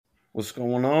What's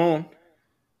going on?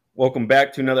 Welcome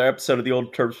back to another episode of the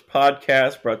Old Terps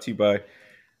podcast, brought to you by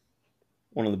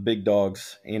one of the big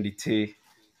dogs, Andy T.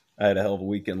 I had a hell of a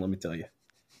weekend, let me tell you.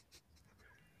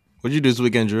 What'd you do this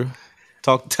weekend, Drew?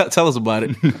 Tell us about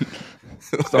it.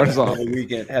 Start us off.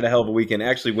 Had a hell of a weekend.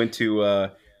 Actually went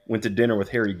to dinner with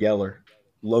Harry Geller,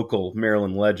 local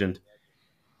Maryland legend.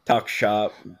 Talk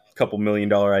shop, a couple $1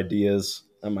 million ideas.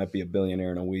 I might be a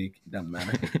billionaire in a week. Doesn't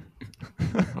matter.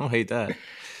 I don't hate that.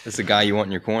 That's the guy you want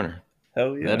in your corner.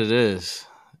 Hell yeah. That it is.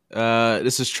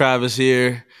 This is Travis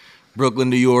here, Brooklyn,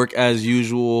 New York, as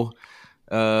usual.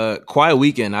 Quiet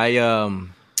weekend. I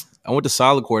went to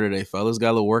Solid Core today, fellas. Got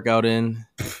a little workout in.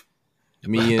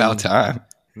 About time.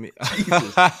 Mr.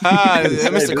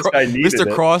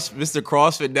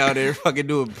 CrossFit down there fucking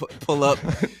doing pull up,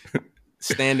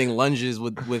 standing lunges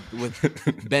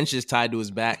with benches tied to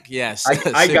his back. Yes,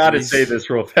 I gotta say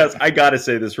this real fast. I gotta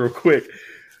say this real quick.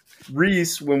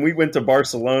 Reese, when we went to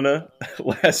Barcelona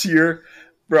last year,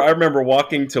 bro, I remember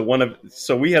walking to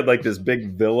so we had like this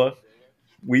big villa.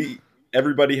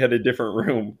 Everybody had a different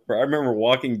room. Bro, I remember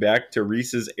walking back to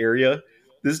Reese's area.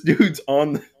 This dude's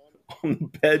on the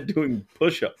bed doing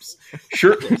push-ups,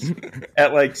 shirtless,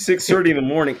 at like 6:30 in the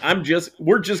morning.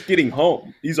 We're just getting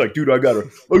home. He's like, dude, I gotta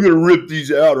rip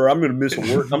these out or I'm gonna miss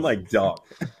work. I'm like, dog,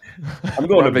 I'm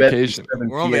going to vacation.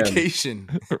 We're on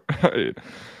vacation. Right.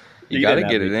 You got to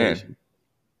get it in.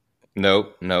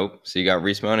 Nope. So you got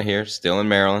Reese Mona here, still in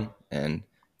Maryland, and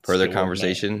per their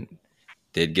conversation,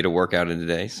 did get a workout in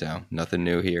today, so nothing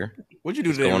new here. What'd you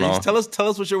do today, Reese? Tell us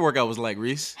what your workout was like,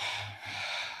 Reese.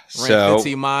 Ran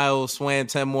 15 miles, swam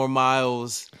 10 more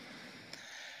miles.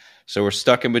 So we're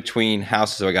stuck in between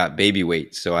houses, so I got baby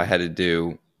weight, so I had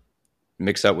to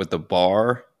mix up with the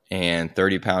bar and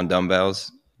 30-pound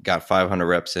dumbbells. Got 500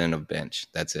 reps in of bench.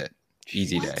 That's it.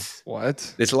 Easy day.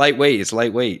 What? It's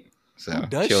lightweight. So who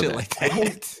does chill shit day. like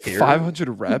that? 500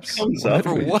 reps?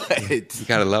 For what? You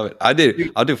gotta love it. I'll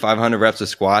do 500 reps of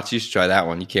squats. You should try that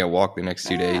one. You can't walk the next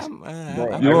 2 days. You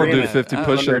want to do 50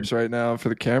 push-ups right now for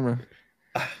the camera?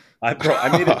 I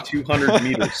made a 200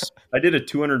 meters. I did a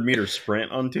 200 meter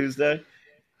sprint on Tuesday.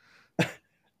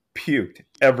 Puked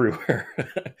everywhere.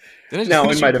 Now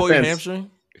in my defense,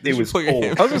 it was cold. I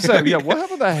was gonna say, yeah. What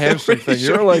happened to that hamstring thing?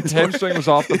 You were like hamstring was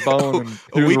off the bone,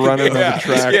 and he was running on the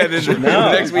track. Yeah,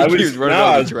 next week he was running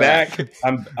on the track.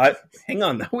 Back. Hang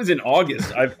on, that was in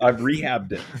August. I've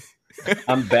rehabbed it.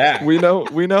 I'm back. We know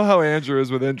how Andrew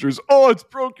is with injuries. Oh, it's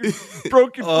broken.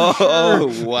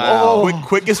 Oh, wow.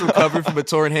 Quickest recovery from a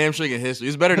torn hamstring in history.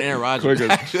 He's better than Aaron Rodgers.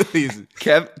 Actually,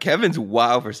 Kevin's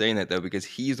wild for saying that though, because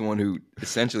he's the one who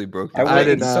essentially broke. I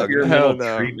did not.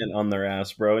 Treatment on their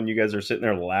ass, bro, and you guys are sitting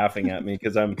there laughing at me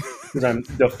because I'm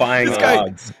defying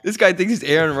odds. This guy thinks he's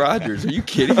Aaron Rodgers. Are you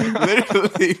kidding me?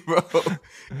 Literally, bro.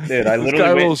 Dude, I literally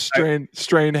got a little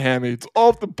strained hammy. It's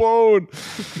off the bone.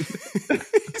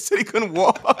 He said he couldn't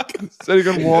walk.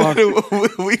 A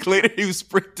week later, he was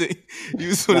sprinting. He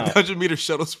was doing 100-meter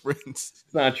shuttle sprints.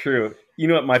 It's not true. You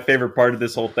know what my favorite part of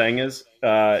this whole thing is?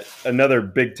 Another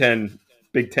Big Ten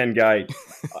guy,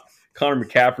 Connor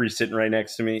McCaffrey, sitting right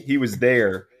next to me. He was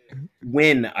there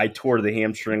when I tore the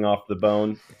hamstring off the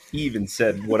bone. He even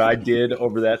said what I did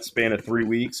over that span of 3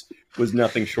 weeks was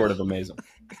nothing short of amazing.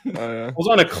 I was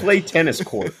on a clay tennis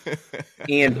court,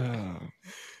 and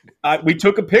we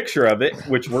took a picture of it,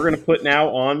 which we're going to put now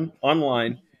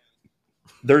online.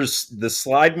 There's the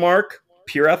slide mark,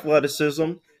 pure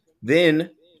athleticism.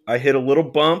 Then I hit a little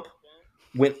bump,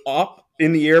 went up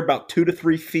in the air about 2 to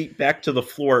 3 feet back to the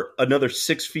floor, another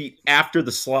 6 feet after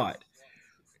the slide.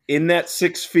 In that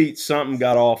 6 feet, something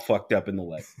got all fucked up in the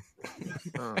leg.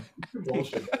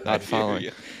 Not following.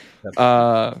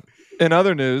 In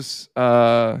other news,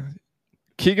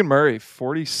 Keegan Murray,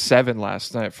 47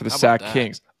 last night for the Sac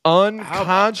Kings.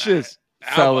 Unconscious,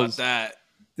 fellas.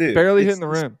 Dude, barely hitting the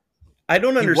rim. I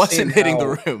don't understand. He wasn't hitting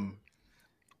the rim.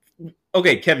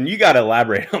 Okay, Kevin, you got to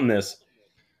elaborate on this.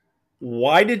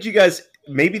 Why did you guys?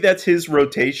 Maybe that's his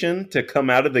rotation to come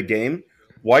out of the game.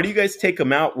 Why do you guys take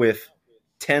him out with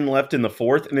 10 left in the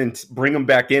fourth and then bring him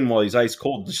back in while he's ice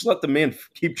cold? Just let the man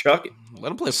keep chucking.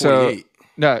 Let him play 48.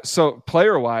 So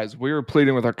player-wise, we were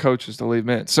pleading with our coaches to leave him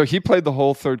in. So he played the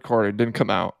whole third quarter, didn't come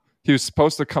out. He was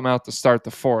supposed to come out to start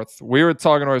the fourth. We were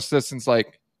talking to our assistants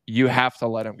like, you have to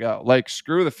let him go. Like,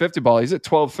 screw the 50 ball. He's at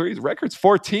 12 threes. Record's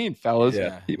 14, fellas.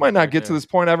 Yeah. He might not get to this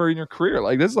point ever in your career.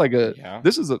 Like, this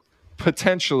is a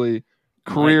potentially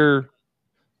career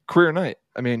night.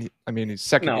 I mean, he's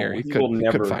second year. He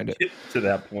could find it get to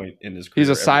that point in his career. He's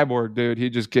a cyborg, dude. He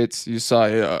just gets. You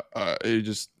saw. He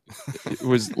just it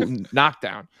was knocked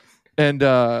down. And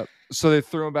So they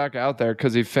threw him back out there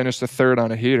because he finished the third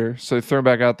on a heater. So they threw him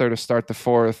back out there to start the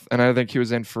fourth. And I think he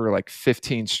was in for like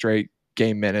 15 straight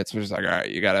game minutes, which is like, all right,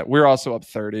 you got to. We're also up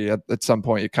 30. At some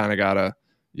point, you kind of got to,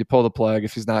 you pull the plug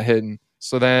if he's not hitting.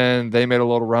 So then they made a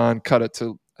little run, cut it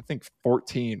to, I think,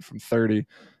 14 from 30,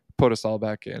 put us all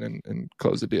back in and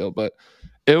close the deal. But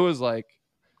it was like,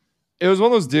 it was one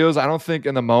of those deals, I don't think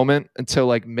in the moment until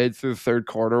like mid through the third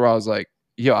quarter where I was like,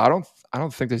 yo, I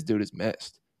don't think this dude is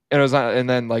missed. And it was not, and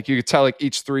then like you could tell like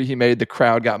each three he made, the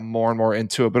crowd got more and more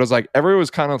into it. But it was like everyone was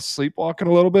kind of sleepwalking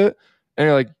a little bit. And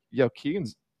you're like, yo,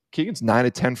 Keegan's 9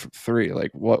 of 10 from three.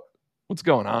 Like what's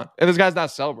going on? And this guy's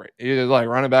not celebrating. He's like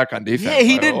running back on defense. Yeah,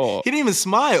 he like, didn't. Oh. He didn't even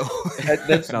smile.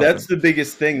 That's the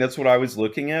biggest thing. That's what I was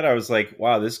looking at. I was like,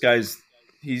 wow, this guy's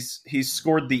he's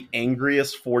scored the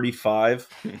angriest 45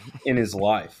 in his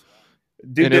life.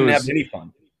 Dude didn't have any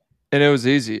fun. And it was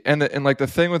easy. And like the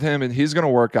thing with him, and he's going to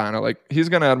work on it. Like he's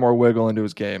going to add more wiggle into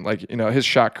his game. Like, you know, his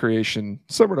shot creation,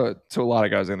 similar to a lot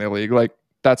of guys in the league. Like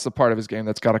that's the part of his game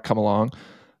that's got to come along.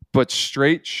 But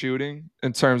straight shooting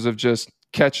in terms of just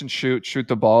catch and shoot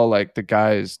the ball, like the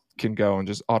guys can go in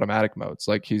just automatic modes.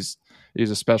 Like he's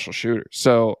a special shooter.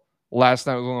 So last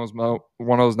night was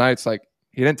one of those nights, like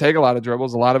he didn't take a lot of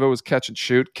dribbles. A lot of it was catch and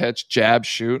shoot, catch, jab,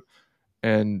 shoot.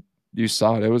 And you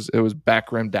saw it. It was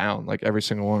back rim down, like every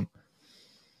single one.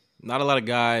 Not a lot of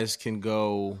guys can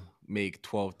go make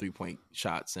 12 3-point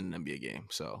shots in an NBA game.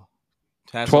 So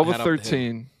 12 of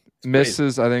 13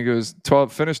 misses. I think it was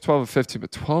 12. Finished 12 of 15,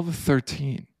 but 12 of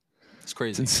 13. It's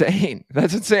crazy. It's insane.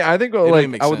 That's insane. I think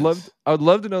like I would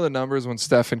love to know the numbers when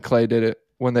Steph and Clay did it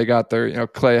when they got there. You know,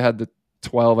 Clay had the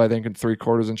 12, I think, in 3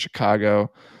 quarters in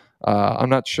Chicago. I'm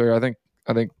not sure. I think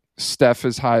Steph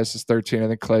is highest is 13. I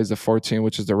think Clay's the 14,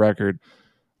 which is the record.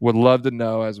 Would love to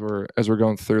know as we're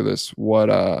going through this what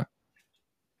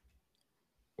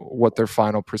their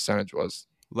final percentage was.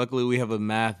 Luckily, we have a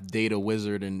math data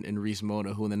wizard in Reese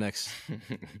Mona, who in the next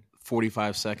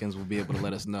 45 seconds will be able to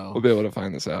let us know. We'll be able to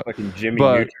find this out. Fucking Jimmy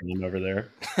Neutron over there.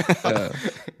 Yeah.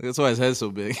 That's why his head's so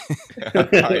big.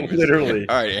 Literally.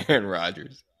 All right, Aaron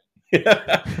Rodgers.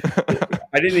 I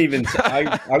wouldn't even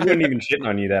shitting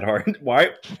on you that hard. Why?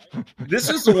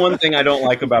 This is the one thing I don't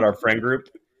like about our friend group.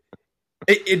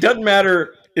 It doesn't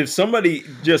matter if somebody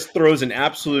just throws an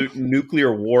absolute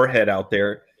nuclear warhead out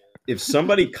there. If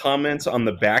somebody comments on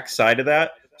the backside of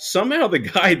that, somehow the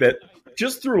guy that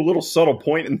just threw a little subtle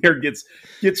point in there gets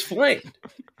flamed,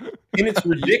 and it's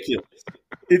ridiculous.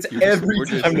 It's every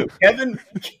time.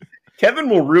 Kevin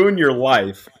will ruin your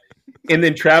life, and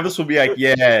then Travis will be like,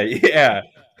 yeah.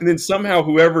 And then somehow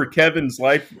whoever Kevin's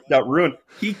life got ruined,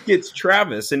 he gets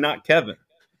Travis and not Kevin.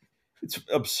 It's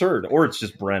absurd. Or it's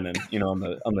just Brennan, you know, on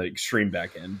the extreme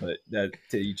back end, but that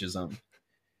to each his own.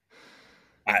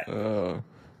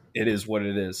 It is what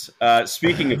it is.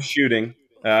 Speaking of shooting,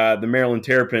 the Maryland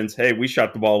Terrapins, hey, we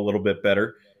shot the ball a little bit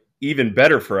better. Even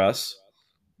better for us,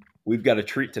 we've got a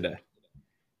treat today.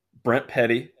 Brent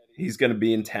Petty, he's going to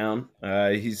be in town.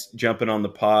 He's jumping on the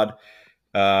pod,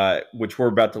 which we're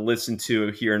about to listen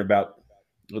to here in about,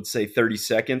 let's say, 30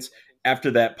 seconds. After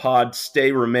that pod,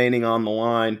 stay remaining on the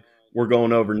line. We're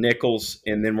going over Nichols,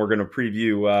 and then we're going to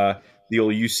preview the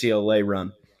old UCLA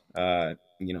run.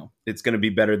 You know, it's going to be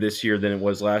better this year than it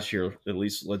was last year. At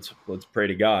least let's pray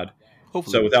to God.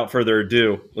 Hopefully. So without further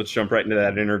ado, let's jump right into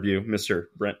that interview, Mr.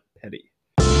 Brent Petty.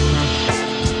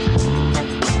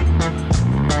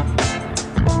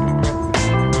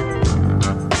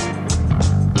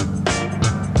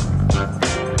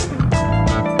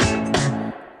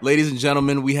 Ladies and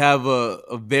gentlemen, we have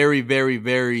a very, very,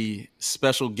 very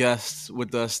special guest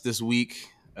with us this week.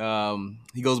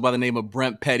 He goes by the name of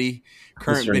Brent Petty,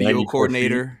 current Mr. video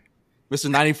coordinator. Mr.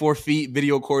 94 feet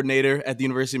video coordinator at the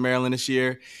University of Maryland this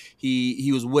year.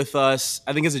 He was with us,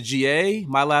 I think, as a GA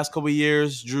my last couple of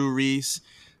years. Drew Reese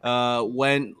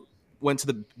went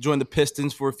to joined the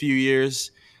Pistons for a few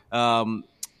years.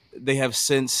 They have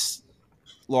since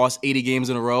lost 80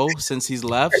 games in a row since he's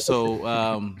left.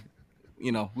 So,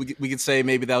 you know, we could say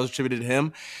maybe that was attributed to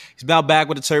him. He's now back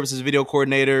with the Terps as video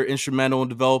coordinator, instrumental in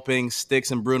developing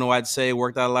Sticks and Bruno, I'd say.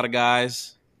 Worked out a lot of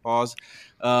guys. Pause.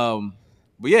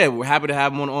 But yeah, we're happy to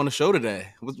have him on the show today.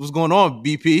 What's going on,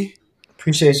 BP?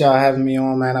 Appreciate y'all having me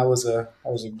on, man. That was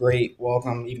a great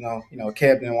welcome, even though, you know,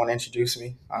 Kev didn't want to introduce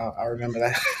me. I remember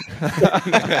that.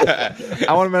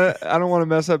 I don't want to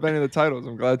mess up any of the titles.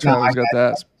 I'm glad Travis got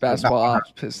that. Basketball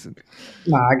ops, Piston.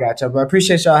 Nah, I got you. But I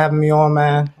appreciate y'all having me on,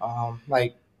 man.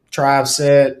 Like Trav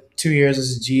said, 2 years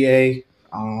as a GA.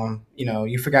 You know,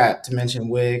 you forgot to mention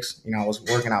Wiggs. You know, I was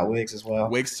working out Wiggs as well.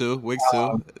 Wiggs too.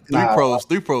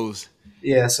 Three pros.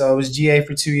 Yeah, so I was GA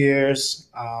for 2 years.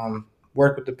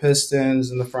 worked with the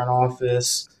Pistons in the front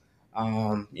office,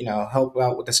 helped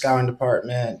out with the scouting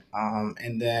department.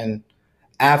 And then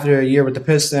after a year with the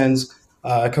Pistons,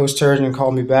 Coach Turgeon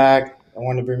called me back. I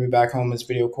wanted to bring me back home as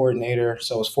video coordinator.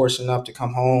 So I was fortunate enough to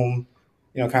come home,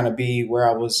 kind of be where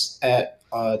I was at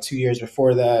 2 years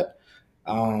before that.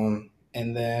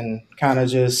 And then kind of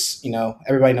just,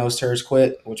 everybody knows Terz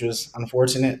quit, which was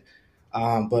unfortunate.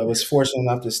 But was fortunate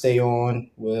enough to stay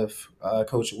on with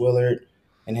Coach Willard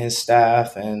and his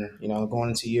staff, and going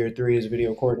into year 3 as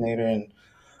video coordinator, and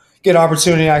get an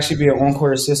opportunity to actually be an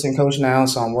on-court assistant coach now.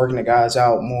 So I'm working the guys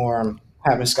out more. I'm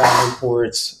having scouting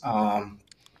reports,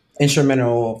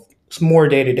 instrumental, more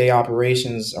day-to-day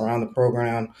operations around the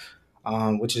program,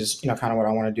 which is kind of what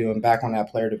I want to do, and back on that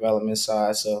player development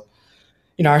side. So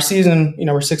our season,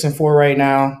 we're 6-4 right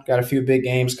now. Got a few big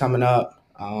games coming up.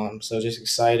 So just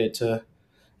excited to,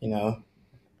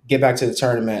 get back to the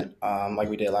tournament like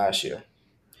we did last year.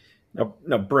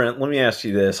 Now, Brent, let me ask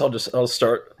you this. I'll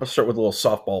start with a little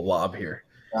softball lob here.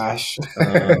 Gosh.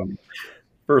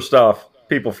 First off,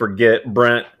 people forget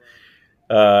Brent.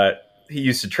 He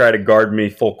used to try to guard me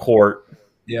full court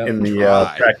in the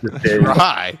practice days.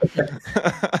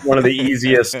 One of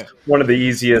the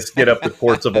easiest get up the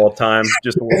courts of all time.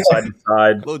 Just a little side to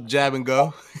side, little jab and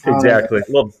go. Exactly,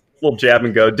 little jab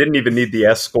and go. Didn't even need the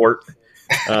escort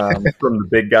from the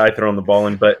big guy throwing the ball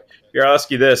in. But here, I'll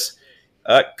ask you this: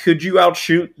 could you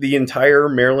outshoot the entire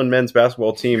Maryland men's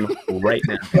basketball team right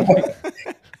now?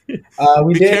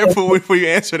 Be careful before you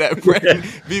answer that, Brent.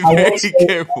 Be very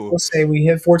careful. I will say we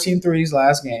hit 14 threes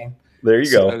last game. There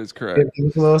you go. That is correct. Give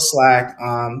us a little slack.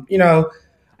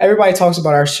 Everybody talks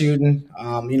about our shooting.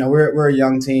 We're a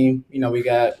young team.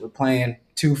 We're playing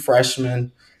 2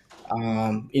 freshmen.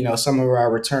 Some of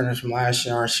our returners from last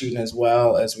year aren't shooting as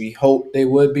well as we hoped they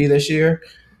would be this year.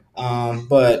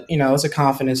 But it's a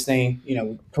confidence thing.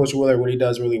 Coach Willard, what he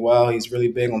does really well, he's really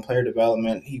big on player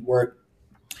development. He worked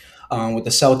with the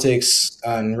Celtics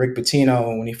and Rick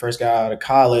Pitino when he first got out of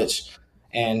college.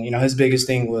 And, his biggest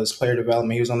thing was player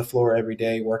development. He was on the floor every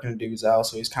day working the dudes out.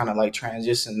 So he's kind of like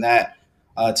transitioned that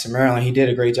to Maryland. He did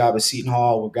a great job at Seton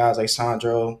Hall with guys like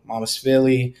Sandro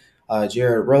Mamasvili,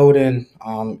 Jared Roden.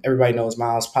 Everybody knows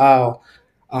Miles Powell.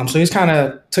 So he's kind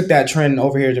of took that trend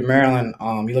over here to Maryland.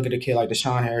 You look at a kid like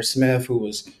Deshaun Harris-Smith, who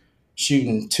was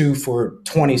shooting 2 for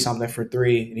 20-something for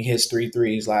 3, and he hits 3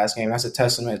 threes last game. That's a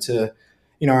testament to,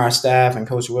 our staff and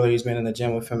Coach Willard. He's been in the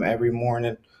gym with him every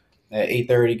morning at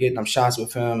 8:30, getting them shots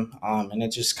with him, and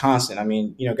it's just constant. I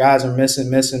mean, guys are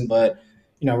missing, but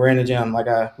we're in the gym. Like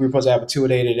we were supposed to have a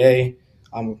 2-a-day today.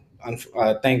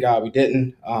 Thank God we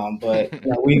didn't. But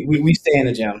we stay in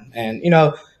the gym, and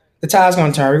the tide's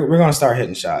going to turn. We're going to start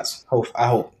hitting shots. I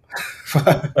hope.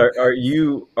 Are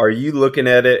you looking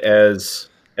at it as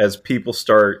people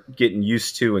start getting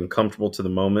used to and comfortable to the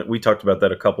moment? We talked about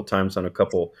that a couple times on a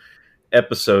couple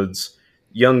episodes.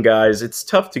 Young guys, it's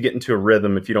tough to get into a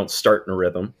rhythm if you don't start in a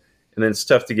rhythm, and then it's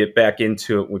tough to get back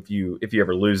into it if you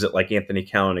ever lose it, like Anthony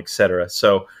Cowan, et cetera.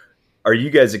 So are you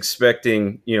guys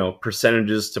expecting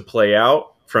percentages to play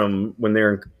out from when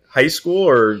they're in high school,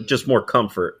 or just more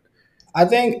comfort? I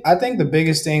think the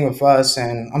biggest thing with us,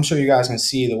 and I'm sure you guys can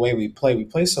see the way we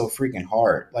play so freaking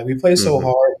hard. Like we play so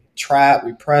hard, trap,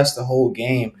 we press the whole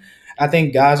game. I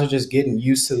think guys are just getting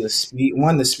used to the speed.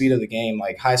 The speed of the game.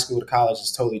 Like high school to college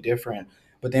is totally different.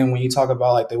 But then when you talk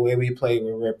about like the way we play,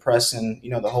 where we're pressing,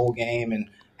 the whole game and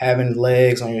having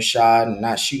legs on your shot and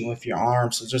not shooting with your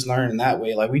arms, so just learning that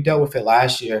way. Like we dealt with it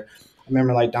last year. I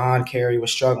remember like Don Carey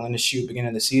was struggling to shoot beginning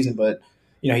of the season, but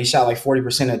he shot like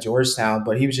 40% at Georgetown.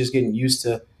 But he was just getting used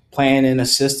to playing in a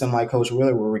system like Coach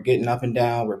Willard, where we're getting up and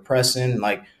down, we're pressing.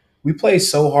 Like we play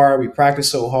so hard, we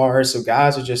practice so hard. So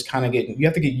guys are just kind of you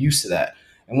have to get used to that.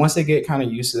 And once they get kind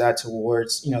of used to that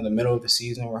towards, the middle of the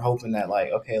season, we're hoping that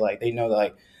they know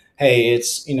hey,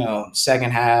 it's,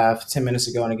 second half, 10 minutes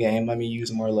to go in the game. Let me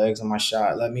use more legs on my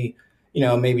shot. Let me,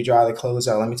 maybe drive the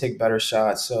closeout. Let me take better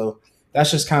shots. So that's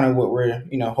just kind of what we're,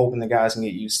 hoping the guys can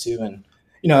get used to. And,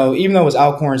 even though it was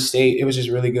Alcorn State, it was just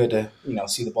really good to,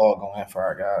 see the ball go in for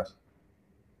our guys.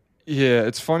 Yeah,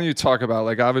 it's funny you talk about,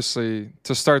 like, obviously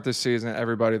to start this season,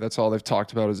 everybody, that's all they've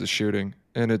talked about is the shooting.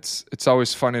 And it's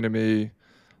always funny to me,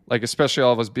 like, especially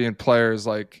all of us being players,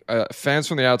 like fans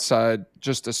from the outside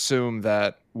just assume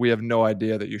that we have no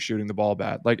idea that you're shooting the ball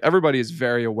bad. Like everybody is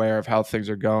very aware of how things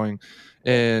are going,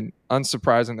 and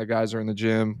unsurprising that guys are in the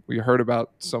gym. We heard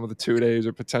about some of the 2-days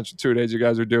or potential 2-days you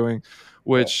guys are doing,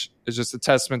 which is just a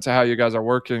testament to how you guys are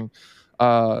working.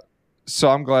 So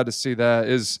I'm glad to see that.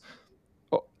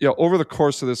 Over the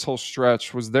course of this whole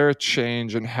stretch, was there a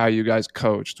change in how you guys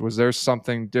coached? Was there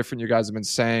something different you guys have been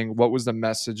saying? What was the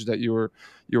message that you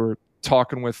were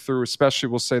talking with through, especially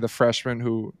we'll say the freshmen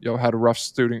who had a rough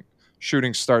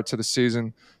shooting start to the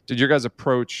season. Did your guys'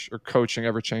 approach or coaching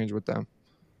ever change with them?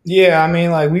 Yeah, I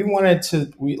mean, like we wanted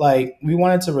to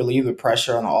relieve the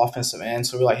pressure on the offensive end.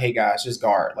 So we're like, hey guys, just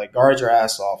guard your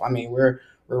ass off. I mean, we're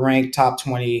ranked top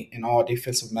 20 in all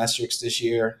defensive metrics this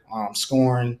year,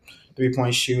 scoring,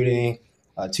 3-point shooting,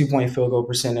 2-point field goal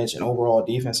percentage, and overall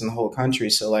defense in the whole country.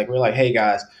 So like we're like, hey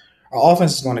guys, our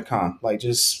offense is going to come. Like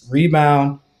just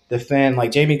rebound, defend.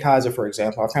 Like Jamie Kaiser, for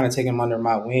example, I've kind of taken him under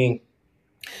my wing.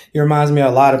 He reminds me a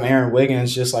lot of Aaron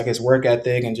Wiggins, just like his work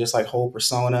ethic and just like whole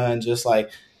persona, and just like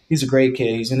he's a great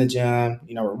kid. He's in the gym.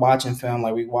 We're watching film.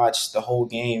 Like we watched the whole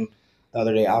game the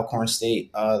other day, Alcorn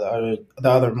State. The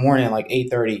other morning, like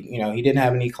 8:30. He didn't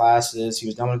have any classes. He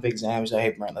was done with the exam. He's like,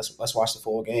 hey Brent, let's watch the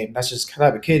full game. That's just the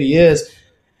type of kid he is.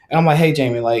 And I'm like, hey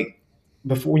Jamie, like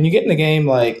before when you get in the game,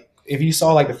 like if you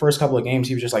saw like the first couple of games,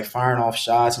 he was just like firing off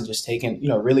shots and just taking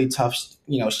really tough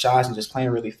shots and just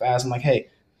playing really fast. I'm like, hey,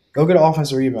 go get an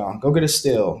offensive rebound. Go get a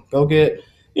steal. Go get,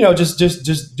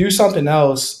 just do something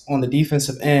else on the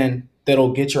defensive end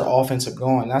that'll get your offensive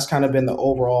going. That's kind of been the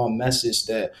overall message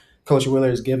that Coach Wheeler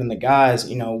has given the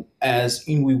guys, as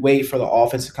we wait for the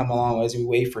offense to come along, as we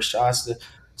wait for shots to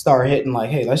start hitting, like,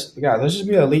 hey, let's just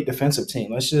be an elite defensive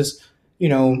team. Let's just,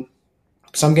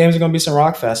 some games are going to be some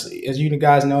rock fest. As you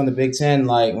guys know in the Big Ten,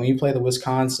 like when you play the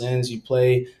Wisconsins, you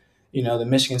play the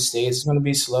Michigan States, it's going to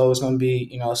be slow. It's going to be,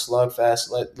 a slugfest.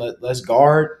 Let's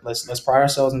guard. Let's pride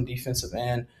ourselves in the defensive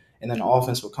end, and then the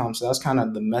offense will come. So that's kind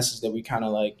of the message that we kind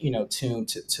of tune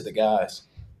to the guys.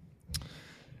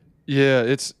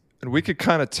 Yeah, and we could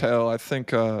kind of tell. I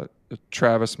think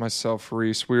Travis, myself,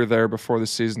 Reese, we were there before the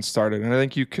season started, and I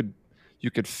think you could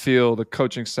feel the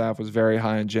coaching staff was very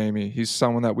high on Jamie. He's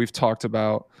someone that we've talked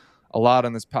about a lot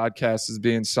on this podcast as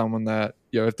being someone that,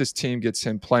 if this team gets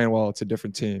him playing well, it's a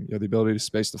different team. The ability to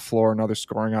space the floor, another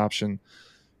scoring option.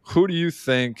 Who do you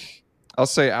think, I'll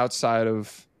say outside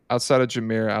of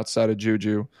Jameer, outside of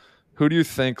Juju, who do you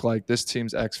think like this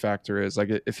team's X factor is? Like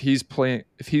if he's playing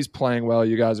well,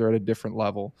 you guys are at a different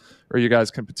level, or you guys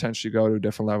can potentially go to a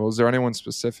different level. Is there anyone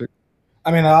specific?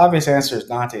 I mean, the obvious answer is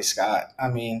Dante Scott. I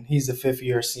mean, he's the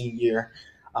fifth-year senior.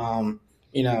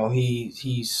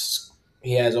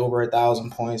 He has over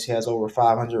 1,000 points. He has over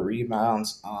 500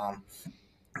 rebounds.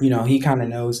 He kind of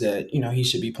knows that he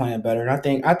should be playing better, and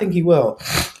I think he will.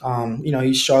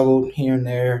 He struggled here and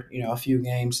there, a few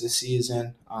games this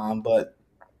season. But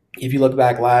if you look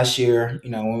back last year,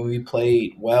 when we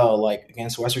played well, like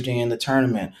against West Virginia in the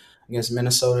tournament, against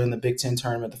Minnesota in the Big Ten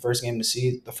tournament, the first game of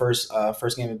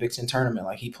the Big Ten tournament,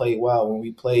 like he played well. When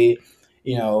we played,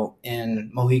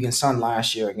 in Mohegan Sun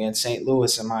last year against St.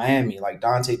 Louis and Miami, like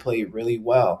Dante played really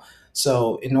well.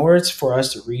 So in order for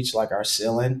us to reach like our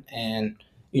ceiling and,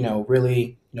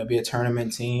 really, be a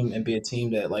tournament team and be a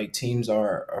team that like teams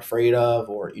are afraid of,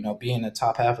 or, be in the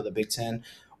top half of the Big Ten,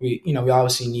 we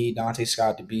obviously need Dante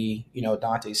Scott to be,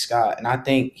 Dante Scott. And I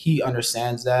think he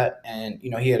understands that. And,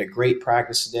 he had a great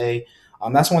practice today.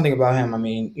 That's one thing about him. I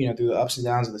mean, through the ups and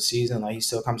downs of the season, like he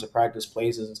still comes to practice,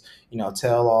 plays his,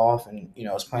 tail off, and,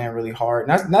 is playing really hard.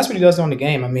 And that's what he does during the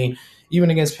game. I mean,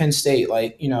 even against Penn State,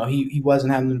 like, he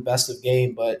wasn't having the best of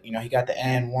game, but, he got the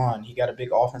and one. He got a big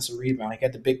offensive rebound. He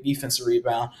got the big defensive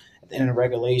rebound at the end of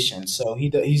regulation. So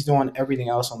he's doing everything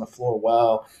else on the floor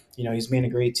well. He's being a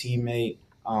great teammate.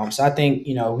 So I think,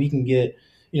 we can get,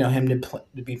 him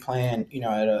to be playing,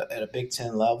 at a Big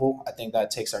Ten level. I think that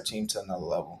takes our team to another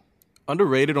level.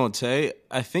 Underrated on Tay.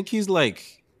 I think he's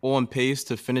like on pace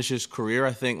to finish his career.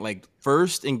 I think like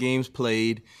first in games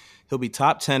played, he'll be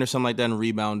top 10 or something like that in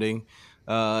rebounding,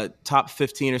 top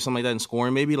 15 or something like that in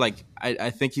scoring. Maybe like I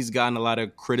think he's gotten a lot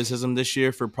of criticism this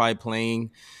year for probably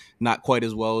playing not quite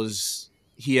as well as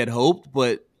he had hoped,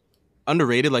 but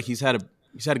underrated. Like he's had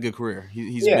a good career.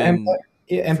 He's been.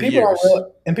 And people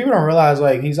don't realize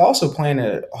like he's also playing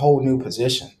at a whole new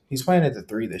position. He's playing at the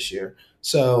 3 this year.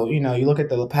 So you look at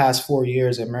the past 4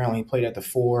 years at Maryland. He played at the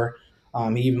 4.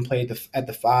 He even played at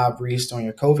the 5 Reese during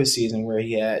your COVID season, where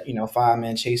he had 5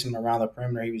 men chasing him around the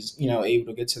perimeter. He was able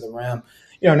to get to the rim.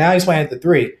 Now he's playing at the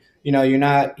 3.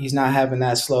 He's not having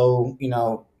that slow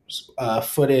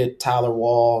footed Tyler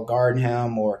Wall guarding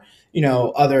him, or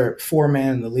other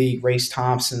 4-man in the league, Race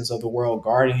Thompsons of the world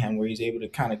guarding him, where he's able to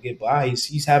kind of get by.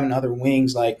 He's having other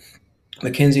wings like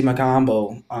Mackenzie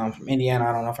Makambo from Indiana.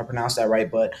 I don't know if I pronounced that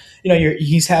right, but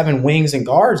he's having wings and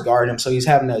guards guard him, so he's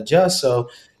having to adjust. So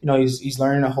he's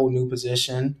learning a whole new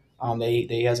position that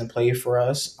he hasn't played for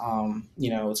us.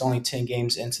 It's only 10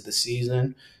 games into the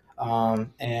season,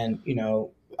 and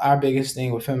our biggest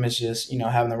thing with him is just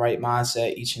having the right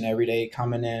mindset each and every day,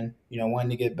 coming in wanting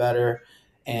to get better.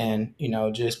 and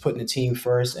just putting the team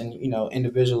first, and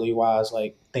individually wise,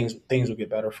 like things will get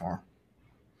better for him.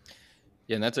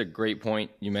 Yeah, and that's a great point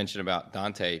you mentioned about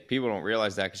Dante. People don't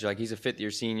realize that because you're like, he's a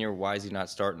fifth-year senior. Why is he not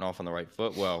starting off on the right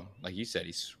foot? Well, like you said,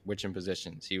 he's switching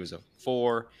positions. He was a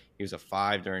 4, he was a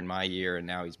 5 during my year, and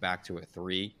now he's back to a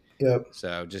 3. Yep.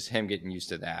 So just him getting used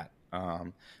to that.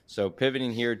 So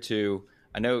pivoting here to,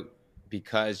 I know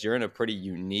because you're in a pretty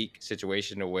unique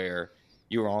situation to where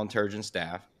you were on Turgeon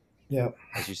staff, Yep.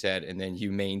 as you said, and then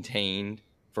you maintained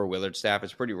for Willard staff.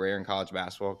 It's pretty rare in college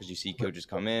basketball because you see coaches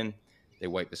come in, they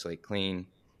wipe the slate clean.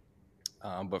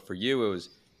 But for you, it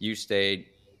was you stayed,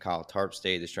 Kyle Tarp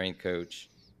stayed, the strength coach,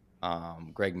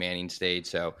 Greg Manning stayed.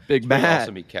 So Big Matt.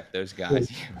 Awesome he kept those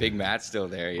guys. Big Matt's still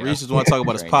there. Reese just want to talk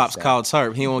about his pops, Kyle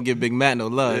Tarp. He won't give Big Matt no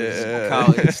love. Yeah.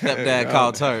 His stepdad,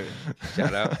 Kyle Tarp.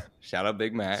 Shout out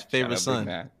Big Matt. His favorite son.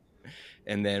 Big Matt.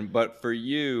 And then, but for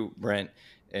you, Brent,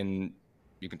 and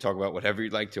you can talk about whatever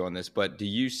you'd like to on this, but do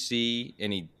you see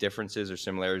any differences or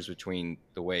similarities between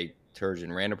the way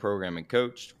Turgeon ran a program and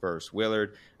coached versus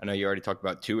Willard? I know you already talked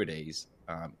about two-a-days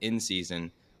in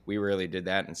season. We really did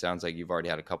that, and it sounds like you've already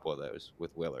had a couple of those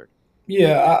with Willard.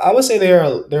 Yeah, I would say they're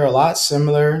a lot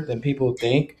similar than people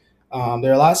think.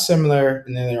 They're a lot similar,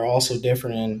 and then they're also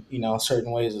different in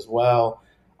certain ways as well.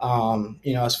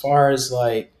 As far as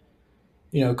like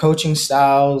coaching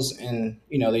styles, and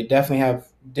they definitely have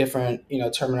different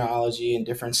terminology and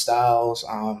different styles.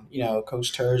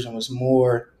 Coach Turgeon was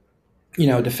more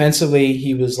defensively.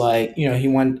 He was like he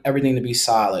wanted everything to be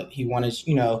solid. He wanted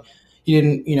he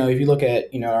didn't if you look at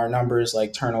our numbers,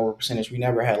 like turnover percentage, we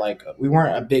never had we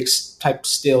weren't a big type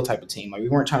of team. Like we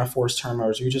weren't trying to force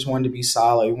turnovers. We just wanted to be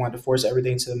solid. We wanted to force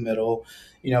everything to the middle.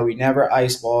 We never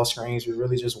ice ball screens. We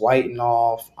really just whiten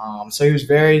off. So he was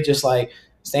very just like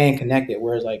staying connected.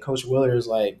 Whereas like Coach Willard is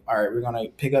like, all right, we're gonna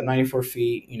pick up 94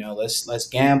 feet. Let's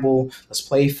gamble. Let's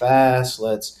play fast.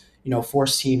 Let's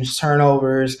force teams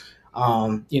turnovers.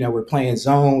 We're playing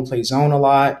zone. We play zone a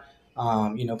lot.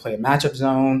 Play a matchup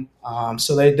zone.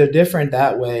 So they're different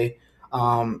that way.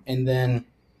 And then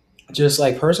just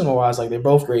like personal wise, like they're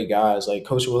both great guys. Like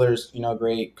Coach Willard's,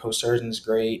 great. Coach Turgeon's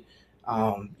great.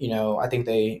 I think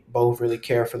they both really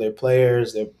care for their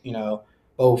players. They're,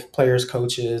 both players,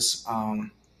 coaches.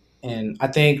 And I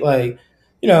think a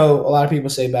lot of people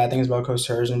say bad things about Coach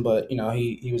Turgeon, but,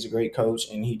 he was a great coach,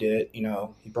 and he did,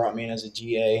 he brought me in as a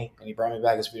GA, and he brought me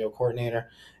back as video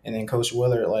coordinator. And then Coach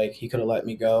Willard, he could have let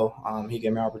me go. He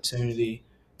gave me an opportunity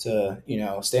to,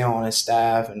 stay on his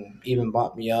staff and even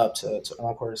bump me up to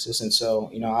on-court assistant. So,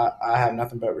 I have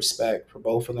nothing but respect for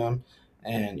both of them.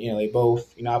 And, they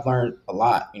both, I've learned a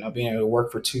lot, being able to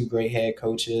work for two great head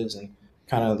coaches and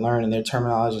kind of learning their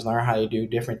terminologies, learn how to do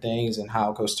different things, and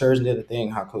how Coach Turgeon did a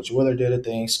thing, how Coach Willard did a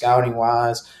thing, scouting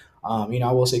wise. I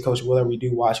will say Coach Willard, we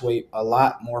do watch a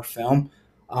lot more film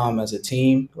as a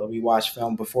team. We watch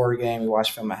film before a game, we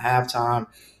watch film at halftime.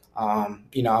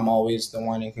 I'm always the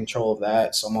one in control of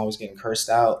that, so I'm always getting cursed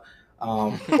out.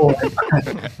 But you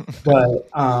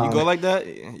go like that?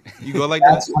 You go like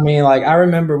that? I mean, I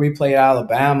remember we played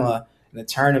Alabama in the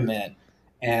tournament,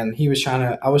 and I was trying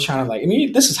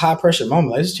to this is high pressure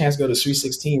moment. This is a chance to go to Sweet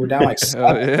 16. We're down 7.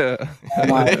 Oh, yeah. I'm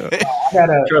like,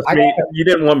 Trust me, you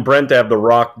didn't want Brent to have the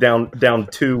rock down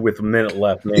 2 with a minute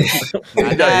left, man.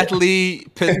 An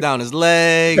athlete pissed down his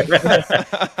leg,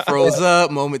 froze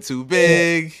up, moment too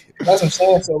big. That's what I'm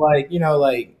saying. So I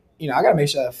gotta make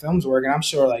sure that film's working. I'm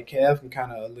sure Kev can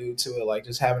kind of allude to it,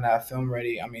 just having that film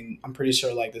ready. I mean, I'm pretty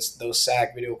sure those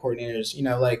SAC video coordinators,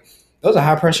 those are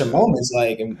high pressure moments.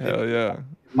 Hell yeah.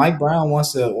 Mike Brown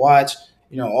wants to watch,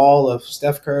 all of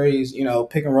Steph Curry's,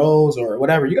 pick and rolls or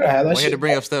whatever. You gotta have that. We had to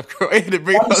bring up Steph Curry.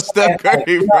 I'm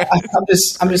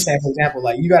just saying, for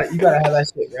example, you gotta have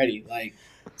that shit ready.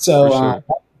 Sure.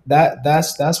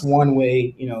 That's one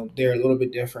way. They're a little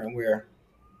bit different.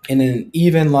 And then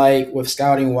even with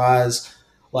scouting wise,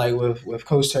 with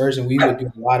Coach Turgeon, we would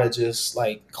do a lot of just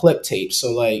clip tape.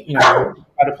 So try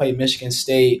to play Michigan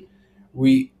State.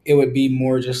 It would be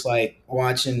more just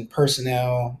watching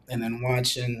personnel and then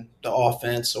watching the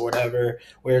offense or whatever.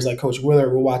 Whereas Coach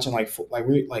Willard, we're watching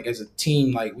as a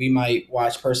team, we might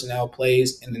watch personnel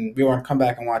plays, and then we want to come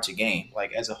back and watch a game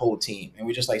as a whole team, and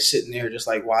we're just sitting there just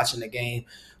watching the game,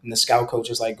 and the scout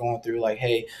coach is going through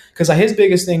hey, because his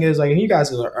biggest thing is and you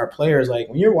guys are players,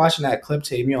 when you're watching that clip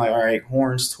tape, and you're all right,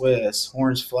 horns twist,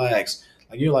 horns flex,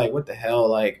 you're what the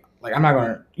hell, you're not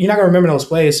gonna remember those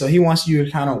plays. So he wants you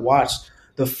to kind of watch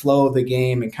the flow of the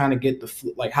game and kind of get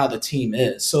the how the team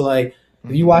is. So if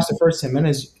you watch the first 10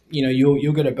 minutes,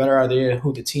 you'll get a better idea of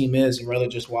who the team is, and rather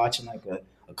just watching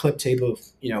a clip tape of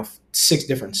 6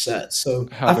 different sets. So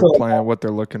how they're playing, what they're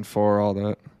looking for, all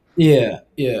that. Yeah.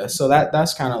 So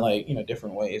that's kind of like,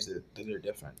 different ways that they're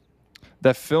different.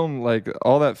 That film, like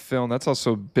all that film, that's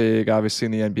also big, obviously,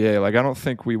 in the NBA. Like, I don't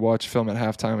think we watch film at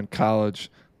halftime in college,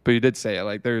 but you did say it.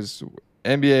 Like, there's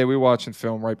NBA, we watching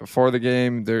film right before the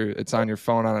game. It's on your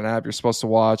phone on an app you're supposed to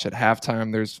watch. At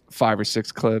halftime, there's 5 or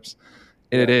 6 clips.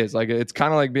 And it is. Like, it's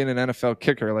kind of like being an NFL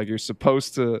kicker. Like, you're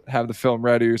supposed to have the film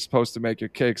ready. You're supposed to make your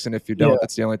kicks. And if you don't,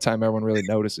 that's the only time everyone really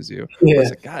notices you. Yeah. It's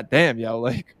like, God damn, yo,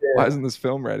 like, why isn't this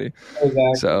film ready?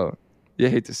 Exactly. So, you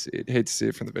hate to see it. Hate to see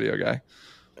it from the video guy.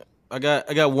 I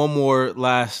got one more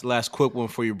last quick one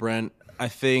for you, Brent. I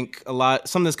think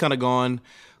something that's kind of gone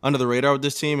under the radar with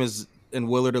this team is, and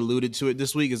Willard alluded to it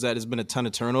this week, is that it's been a ton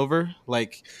of turnover.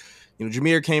 Like,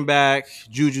 Jameer came back,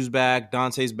 Juju's back,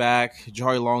 Dante's back,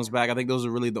 Jahari Long's back. I think those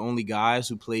are really the only guys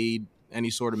who played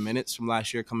any sort of minutes from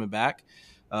last year coming back.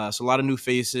 So a lot of new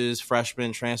faces,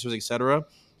 freshmen, transfers, etc.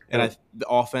 And the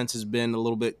offense has been a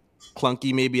little bit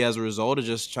clunky maybe as a result of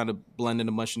just trying to blend in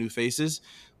a bunch of new faces.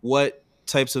 What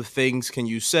types of things can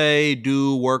you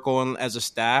work on as a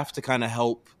staff to kind of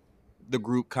help the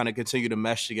group kind of continue to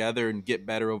mesh together and get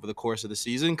better over the course of the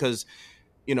season? Because,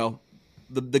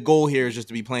 the goal here is just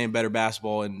to be playing better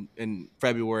basketball in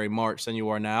February, March than you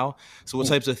are now. So what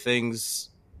types of things,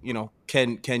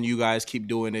 can you guys keep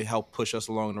doing to help push us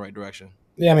along in the right direction?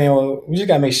 Yeah, I mean, we just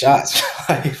got to make shots.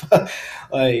 As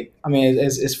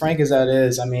frank as that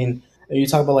is, I mean, you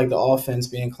talk about like the offense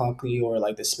being clunky or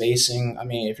like the spacing. I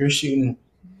mean, if you're shooting,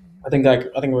 I think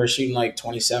we're shooting like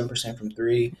 27% from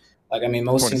three. Like, I mean,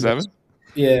 most 27.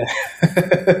 Yeah.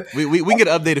 we can get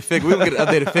an updated figure.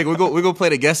 We're gonna play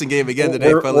the guessing game again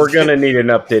today, fellas. We're gonna need an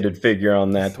updated figure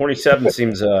on that. 27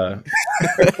 seems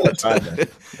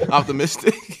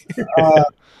optimistic.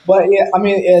 But yeah, I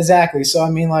mean, exactly. So I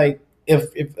mean, like,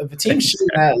 if a team's shooting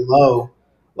that low,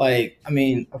 like, I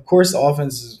mean, of course the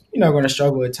offense is going to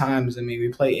struggle at times. I mean, we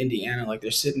play Indiana, like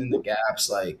they're sitting in the gaps.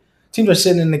 Like, teams are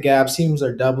sitting in the gaps. Teams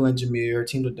are doubling Jameer.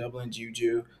 Teams are doubling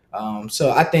Juju.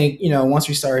 So I think once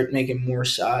we start making more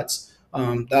shots,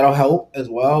 that'll help as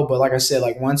well. But like I said,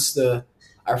 like once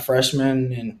our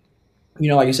freshmen and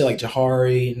like you said, like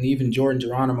Jahari and even Jordan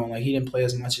Geronimo, like he didn't play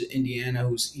as much as Indiana.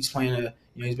 He's playing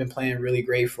he's been playing really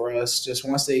great for us. Just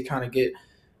once they kind of get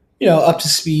up to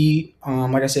speed.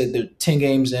 Like I said, they're 10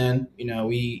 games in.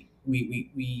 We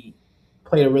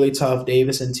played a really tough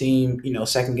Davidson team.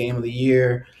 Second game of the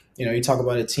year. You talk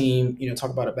about a team. Talk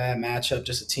about a bad matchup.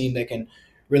 Just a team that can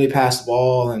really pass the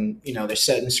ball, and they're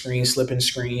setting screens, slipping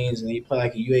screens, and you play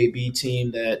like a UAB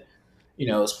team that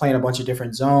is playing a bunch of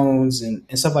different zones and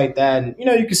stuff like that. And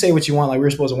you can say what you want, like we're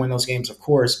supposed to win those games, of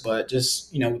course, but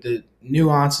just with the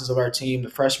nuances of our team, the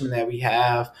freshmen that we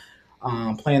have,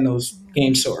 playing those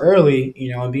games so early,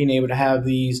 and being able to have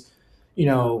these,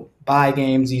 bye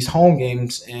games, these home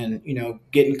games, and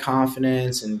getting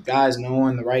confidence and guys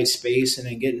knowing the right space and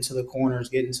then getting to the corners,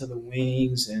 getting to the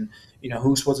wings, and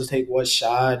who's supposed to take what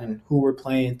shot and who we're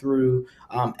playing through.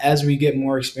 As we get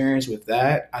more experience with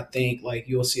that, I think like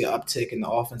you'll see an uptick in the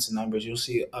offensive numbers. You'll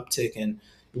see an uptick in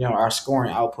our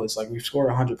scoring outputs. Like we've scored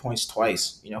 100 points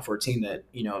twice, for a team that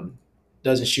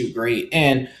doesn't shoot great.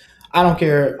 And I don't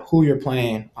care who you're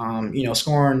playing.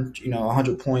 Scoring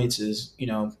 100 points is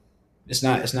it's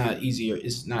not easy.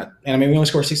 It's not. And I mean, we only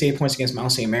scored 68 points against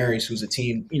Mount St. Mary's, who's a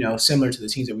team similar to the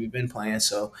teams that we've been playing.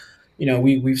 So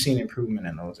we've seen improvement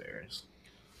in those areas.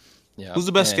 Yeah. Who's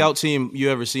the best scout team you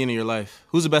ever seen in your life?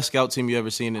 Who's the best scout team you ever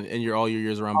seen in all your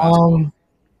years around basketball?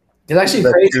 It's actually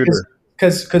crazy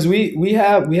because we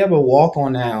have a walk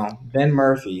on now, Ben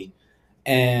Murphy,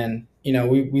 and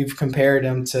we've compared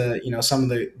him to some of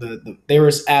the they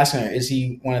were asking her, is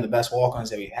he one of the best walk-ons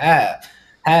that we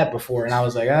had before, and I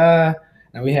was like,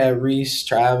 and we had Reese,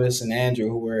 Travis, and Andrew,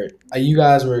 who were you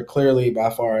guys were clearly by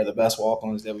far the best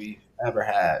walk-ons that we ever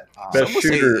had. Best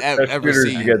shooters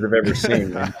you guys have ever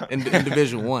seen in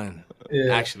Division One.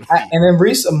 Yeah. Actually, and then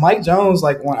Reese, Mike Jones,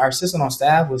 like our assistant on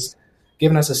staff, was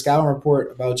giving us a scouting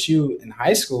report about you in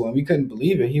high school, and we couldn't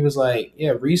believe it. He was like,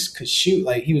 "Yeah, Reese could shoot.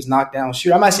 Like he was knocked down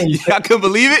shooter." I'm not saying I couldn't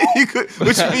believe it. You could,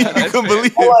 what you mean you couldn't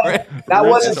believe it? Like, that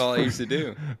wasn't all I used to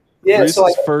do. Yeah,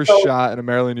 Reese's first shot in a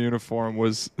Maryland uniform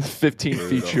was 15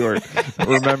 feet short. I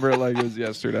remember it like it was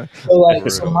yesterday.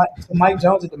 So Mike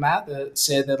Jones at the math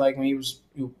said that like when he was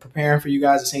preparing for you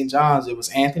guys at St. John's, it was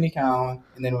Anthony Cowan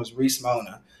and then it was Reese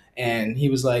Mona. And he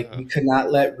was like, we could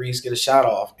not let Reese get a shot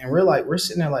off. And we're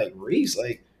sitting there like, Reese,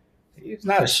 like, he's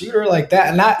not a shooter like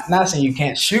that. Not saying you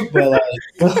can't shoot, but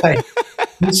like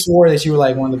he swore that you were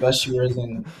like one of the best shooters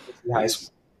in high school.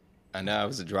 I know. I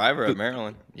was a driver at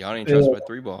Maryland. Y'all didn't trust my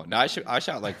three ball. No, I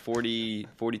shot like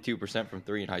 42% from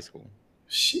three in high school.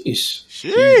 Sheesh.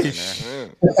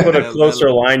 Sheesh. That's what a closer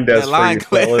line does That line,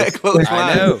 for you, fellas. close I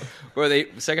line. know. Bro, the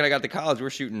second I got to college, we're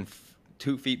shooting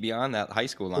 2 feet beyond that high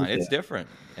school line. It's Yeah. different.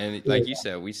 And like you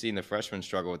said, we've seen the freshmen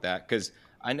struggle with that. Because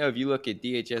I know if you look at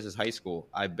DHS's high school,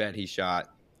 I bet he shot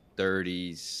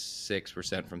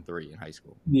 36% from three in high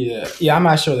school. Yeah, I'm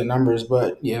not sure the numbers,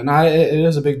 but yeah, no, it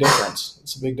is a big difference.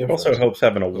 It's a big It difference. also helps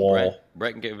having a But wall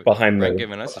Brett giving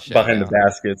us a shout behind out. the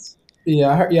baskets. Yeah,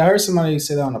 I heard somebody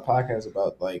say that on the podcast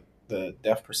about like the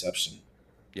depth perception.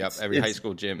 Yep, every high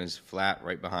school gym is flat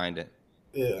right behind it.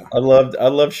 Yeah, I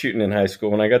loved shooting in high school.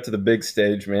 When I got to the big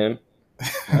stage, man,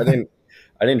 I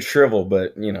didn't shrivel,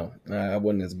 but I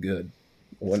wasn't as good. I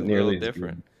It's a wasn't little nearly as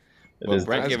different. good. It Well, is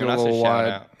Brent Eyes giving go a us a little shout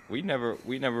wide. out. We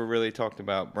never really talked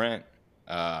about Brent.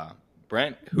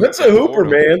 Brent, That's a hooped at hooper,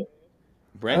 Fordham. man.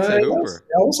 Brent's a hooper.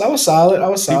 I was solid. I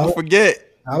was People solid. forget.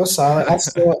 I was solid. I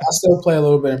still play a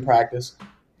little bit in practice.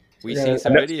 We Yeah. seen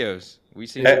some videos.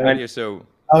 So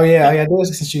Oh yeah, I do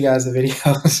send you guys the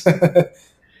videos.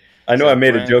 I know So I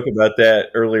made Brent- a joke about that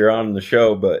earlier on in the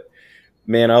show, but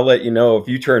man, I'll let you know if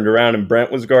you turned around and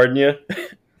Brent was guarding you,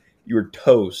 you were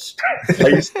toast. I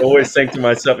used to always think to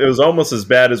myself, it was almost as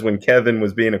bad as when Kevin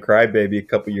was being a crybaby a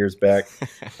couple years back,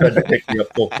 tried to pick me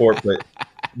up full court. But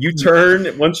you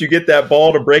turn, once you get that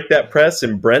ball to break that press,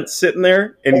 and Brent's sitting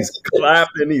there, and he's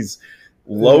clapping, he's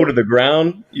low to the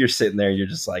ground, you're sitting there, you're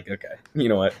just like, okay, you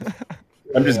know what?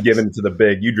 I'm just giving it to the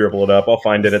big. You dribble it up. I'll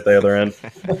find it at the other end.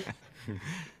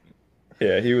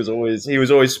 Yeah, he was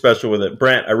always special with it.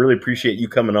 Brent, I really appreciate you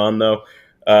coming on though.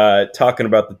 Talking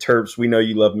about the Terps. We know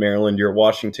you love Maryland. You're a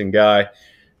Washington guy.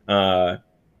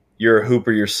 You're a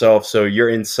hooper yourself, so your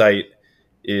insight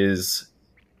is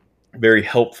very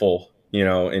helpful,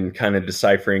 in kind of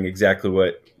deciphering exactly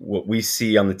what we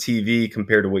see on the TV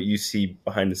compared to what you see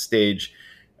behind the stage.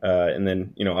 And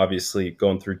then, obviously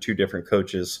going through two different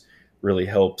coaches really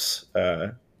helps,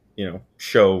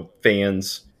 show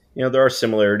fans, there are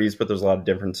similarities, but there's a lot of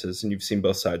differences, and you've seen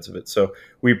both sides of it. So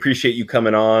we appreciate you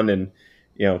coming on and,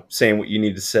 saying what you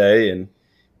need to say. And,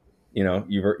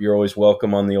 you're always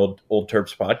welcome on the old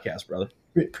Terps podcast, brother.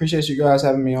 Appreciate you guys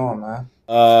having me on,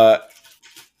 man.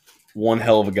 One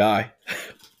hell of a guy.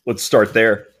 Let's start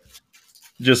there.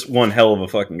 Just one hell of a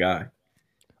fucking guy.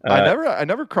 I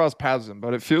never crossed paths with him,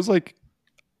 but it feels like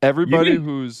everybody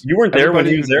you weren't there when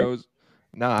he was there?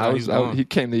 He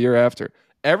came the year after.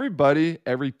 Everybody,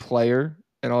 every player,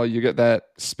 and all, you get that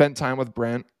spent time with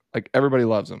Brent. Like, everybody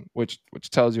loves him, which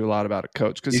tells you a lot about a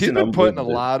coach, because he's been put in a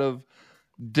lot of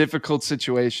difficult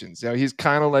situations. He's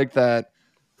kind of like that.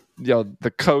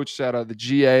 The coach that the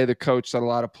GA, the coach that a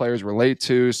lot of players relate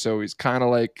to. So he's kind of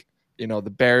like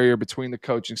the barrier between the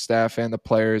coaching staff and the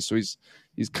players. So he's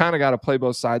kind of got to play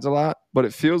both sides a lot. But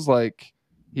it feels like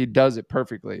he does it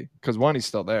perfectly, because one, he's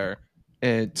still there,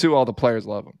 and two, all the players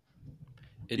love him.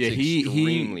 It's Yeah,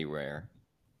 extremely rare.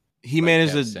 He Like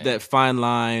managed Kev's saying. that fine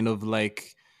line of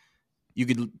like,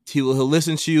 he'll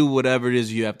listen to you, whatever it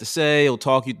is you have to say. He'll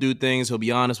talk you through things. He'll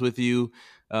be honest with you.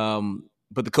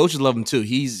 But the coaches love him too.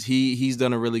 He's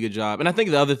done a really good job. And I think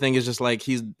the other thing is just like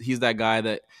he's that guy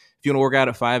that if you want to work out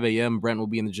at 5 a.m., Brent will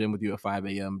be in the gym with you at 5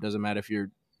 a.m. Doesn't matter if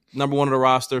you're number 1 on the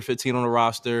roster, 15 on the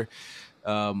roster.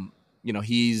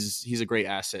 He's a great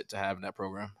asset to have in that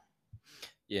program.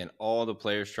 Yeah, and all the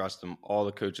players trust him. All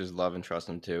the coaches love and trust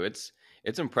him too.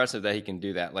 It's impressive that he can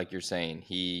do that. Like you're saying,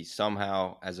 he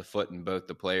somehow has a foot in both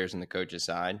the players and the coach's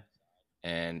side.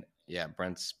 And yeah,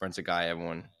 Brent's a guy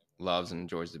everyone loves and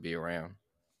enjoys to be around.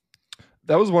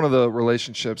 That was one of the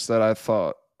relationships that I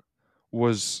thought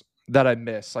that I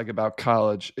miss, like, about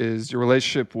college, is your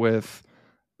relationship with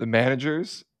the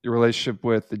managers, your relationship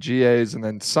with the GAs, and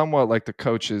then somewhat like the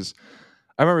coaches.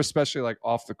 I remember especially like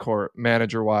off the court,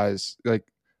 manager wise, like,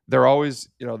 they're always,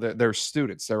 they're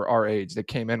students. They're our age. They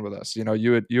came in with us. You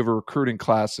have a recruiting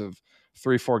class of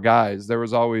 3-4 guys. There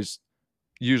was always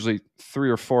usually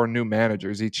 3 or 4 new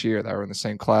managers each year that were in the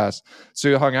same class. So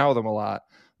you hung out with them a lot,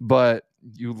 but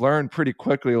you learned pretty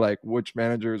quickly, like, which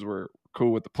managers were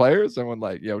cool with the players and would,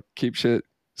 like, keep shit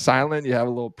silent. You have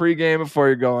a little pregame before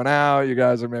you're going out. You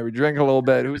guys are maybe drinking a little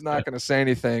bit. Who's not going to say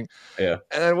anything? Yeah.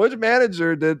 And then which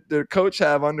manager did the coach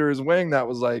have under his wing that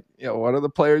was like, what are the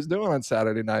players doing on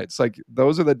Saturday nights? Like,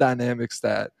 those are the dynamics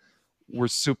that were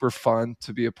super fun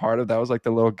to be a part of. That was like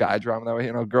the little guy drama that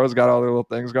way. Girls got all their little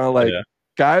things going. Like,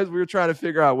 guys, we were trying to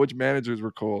figure out which managers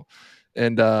were cool.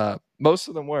 And most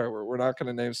of them were. We're not going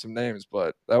to name some names,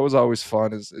 but that was always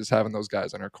fun, is having those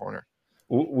guys in our corner.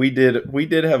 We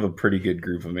did have a pretty good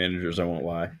group of managers, I won't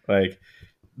lie. Like,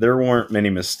 there weren't many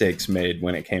mistakes made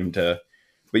when it came to,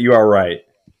 but you are right.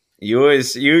 You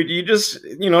always, you just,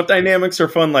 dynamics are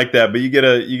fun like that, but you get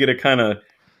to kind of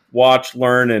watch,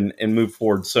 learn, and move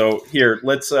forward. So here,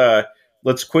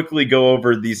 let's quickly go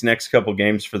over these next couple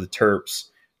games for the Terps.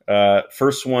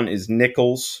 First one is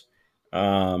Nichols.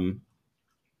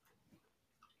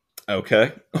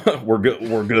 Okay, we're good.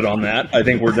 We're good on that. I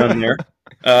think we're done there.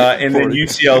 And then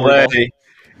UCLA.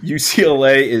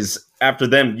 UCLA is after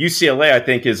them. UCLA, I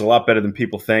think, is a lot better than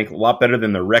people think. A lot better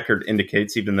than the record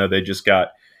indicates, even though they just got,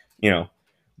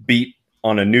 beat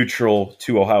on a neutral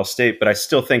to Ohio State. But I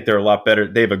still think they're a lot better.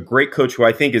 They have a great coach who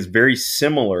I think is very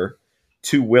similar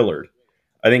to Willard.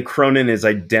 I think Cronin is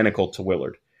identical to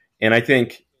Willard. And I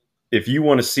think if you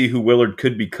want to see who Willard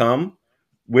could become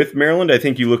with Maryland, I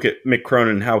think you look at Mick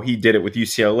Cronin and how he did it with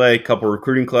UCLA, a couple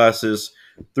recruiting classes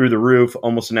through the roof,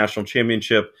 almost a national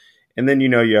championship. And then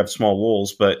you have small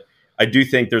lulls, but I do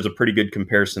think there's a pretty good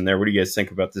comparison there. What do you guys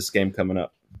think about this game coming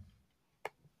up?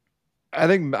 I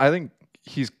think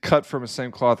he's cut from the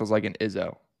same cloth as like an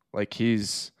Izzo. Like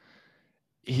he's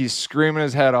screaming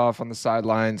his head off on the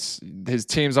sidelines. His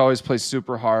teams always play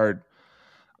super hard,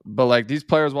 but like these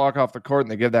players walk off the court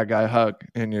and they give that guy a hug,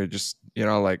 and you're just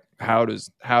like how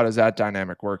does that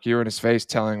dynamic work? You're in his face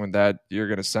telling him that you're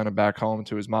going to send him back home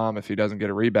to his mom if he doesn't get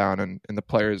a rebound, and the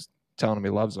players telling him he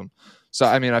loves him. So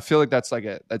I mean, I feel like that's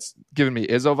giving me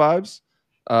Izzo vibes.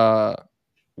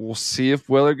 We'll see if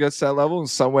Willard gets that level. In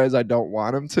some ways, I don't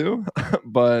want him to,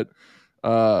 but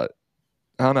I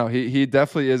don't know. He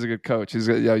definitely is a good coach. He's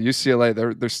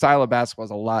UCLA. Their style of basketball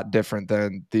is a lot different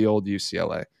than the old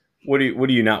UCLA. What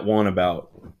do you not want about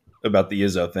the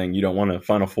Izzo thing? You don't want a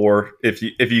Final Four if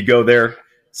you go there.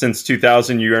 Since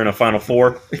 2000, you're in a Final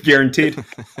Four guaranteed.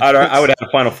 I would have a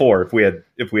Final Four if we had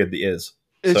the Iz.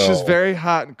 It's just very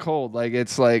hot and cold.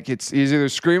 He's either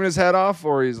screaming his head off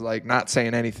or he's like not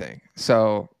saying anything.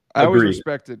 So I always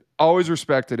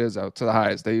respected Izzo to the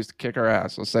highest. They used to kick our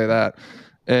ass. I'll say that.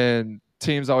 And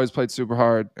teams always played super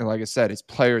hard. And like I said, his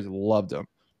players loved him.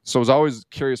 So I was always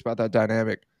curious about that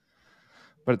dynamic.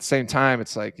 But at the same time,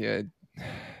 it's like,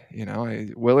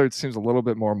 Willard seems a little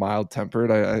bit more mild tempered.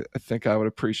 I think I would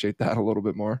appreciate that a little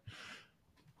bit more.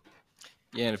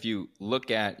 Yeah, and if you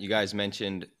look at, you guys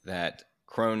mentioned that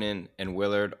Cronin and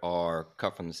Willard are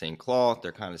cut from the same cloth.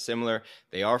 They're kind of similar.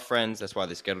 They are friends. That's why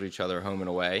they scheduled each other home and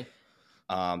away.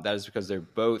 That is because they're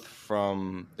both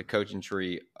from the coaching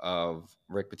tree of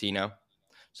Rick Pitino.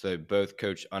 So they both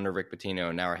coached under Rick Pitino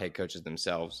and now are head coaches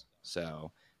themselves.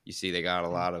 So you see they got a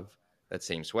lot of that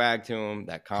same swag to them,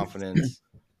 that confidence,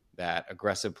 that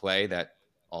aggressive play that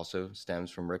also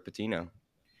stems from Rick Pitino.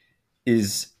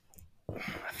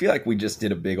 I feel like we just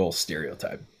did a big old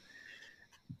stereotype.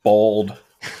 Bald,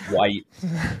 white,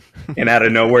 and out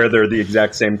of nowhere they're the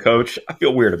exact same coach. I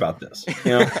feel weird about this.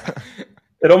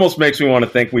 It almost makes me want to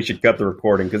think we should cut the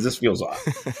recording because this feels off.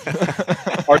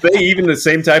 Are they even the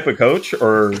same type of coach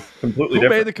or completely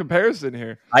different? Who made the comparison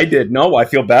here? I did. No, I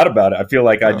feel bad about it. I feel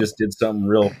like I just did something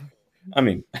real. I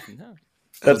mean,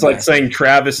 that's like saying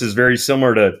Travis is very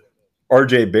similar to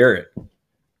RJ Barrett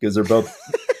because they're both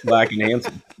black and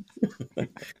handsome. You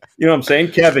know what I'm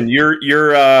saying? Kevin,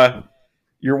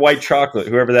 you're white chocolate,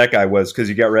 whoever that guy was, because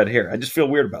you got red hair. I just feel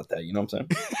weird about that. You know what I'm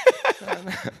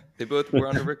saying? They both were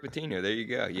under Rick Pitino. There you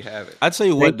go. You have it. I'd tell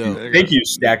you what, though. Thank you,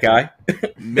 Stack Guy.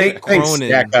 Thanks,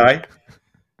 Stack Guy.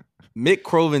 Mick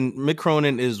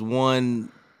Cronin is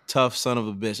one tough son of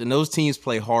a bitch, and those teams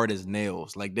play hard as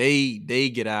nails. Like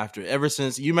they get after it. Ever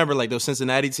since you remember, like those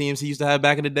Cincinnati teams he used to have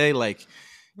back in the day. Like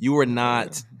you were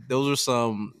not. Those are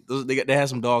some. They had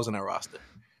some dogs on that roster.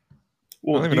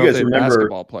 Well, do you guys remember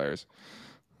basketball players?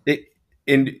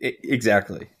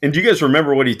 Exactly. And do you guys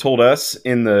remember what he told us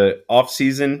in the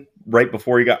offseason right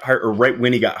before he got hired or right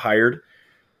when he got hired?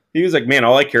 He was like, man,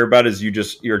 all I care about is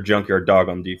you're a junkyard dog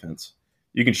on defense.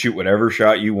 You can shoot whatever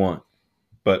shot you want.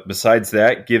 But besides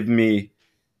that, give me,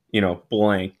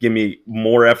 blank. Give me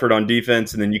more effort on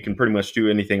defense, and then you can pretty much do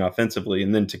anything offensively.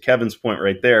 And then to Kevin's point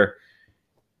right there,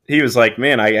 he was like,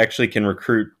 man, I actually can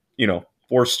recruit,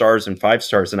 4 stars and 5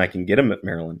 stars, and I can get them at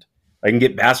Maryland. I can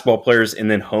get basketball players and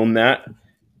then hone that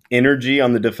energy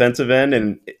on the defensive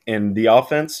end and the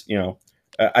offense.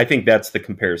 I think that's the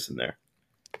comparison there.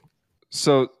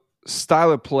 So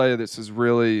style of play, this is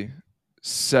really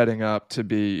setting up to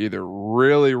be either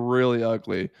really, really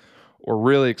ugly or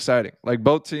really exciting. Like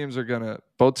both teams are gonna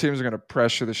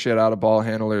pressure the shit out of ball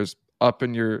handlers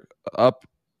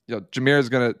Jameer is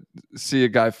going to see a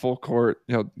guy full court.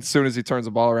 As soon as he turns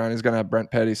the ball around, he's going to have Brent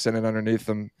Petty sitting underneath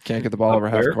him. Can't get the ball over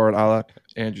half court, a la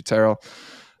Andrew Terrell.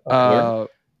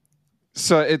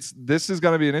 So this is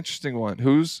going to be an interesting one.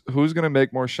 Who's going to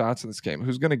make more shots in this game?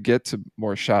 Who's going to get to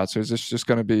more shots? Or is this just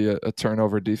going to be a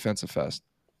turnover defensive fest?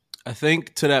 I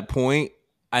think to that point,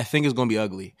 I think it's going to be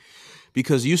ugly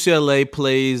because UCLA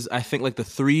plays, I think, like the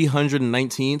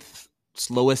 319th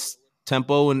slowest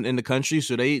tempo in the country.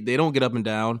 So they don't get up and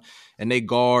down, and they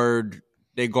guard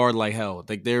like hell.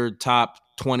 Like they're top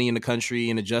 20 in the country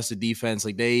in adjusted defense.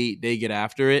 Like they get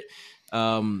after it.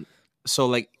 So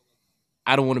like,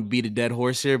 I don't want to beat a dead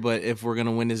horse here, but if we're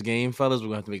gonna win this game, fellas, we're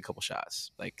gonna have to make a couple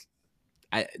shots. Like,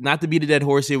 not to beat a dead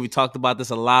horse here. We talked about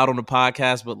this a lot on the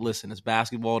podcast, but listen, it's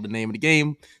basketball, the name of the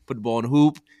game. Put the ball in the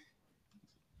hoop.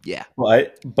 Yeah.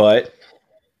 But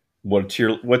what's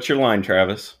your line,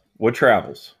 Travis? What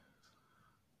travels?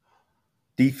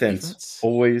 Defense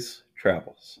always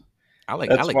travels. I like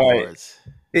guards.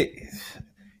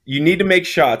 You need to make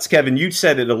shots. Kevin, you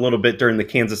said it a little bit during the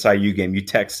Kansas IU game. You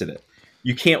texted it.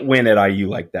 You can't win at IU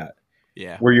like that.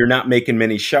 Yeah. Where you're not making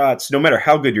many shots, no matter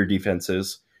how good your defense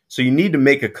is. So you need to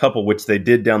make a couple, which they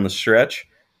did down the stretch.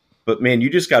 But, man, you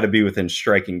just got to be within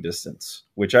striking distance,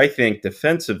 which I think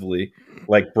defensively,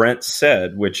 like Brent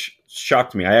said, which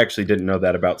shocked me. I actually didn't know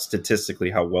that about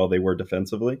statistically how well they were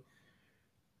defensively.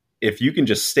 If you can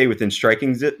just stay within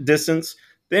striking distance,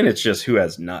 then it's just who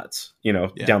has nuts,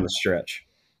 down the stretch.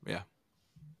 Yeah.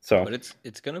 So, but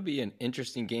it's going to be an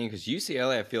interesting game because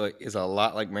UCLA, I feel like, is a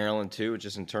lot like Maryland, too,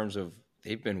 just in terms of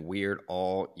they've been weird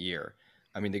all year.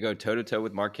 I mean, they go toe-to-toe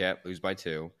with Marquette, lose by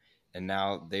 2, and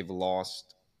now they've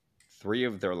lost 3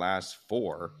 of their last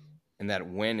 4, and that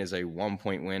win is a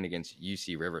 1-point win against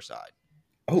UC Riverside.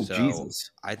 Oh, so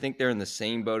Jesus. I think they're in the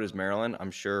same boat as Maryland.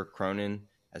 I'm sure Cronin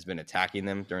has been attacking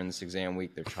them during this exam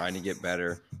week. They're trying to get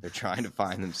better. They're trying to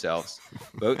find themselves.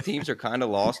 Both teams are kind of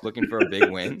lost looking for a big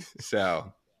win,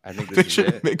 so I think this is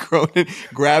it. Mick Cronin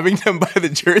grabbing them by the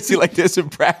jersey like this in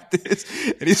practice,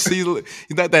 and he's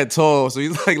not that tall, so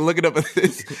he's like looking up at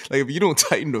this. Like, if you don't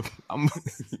tighten them, I'm.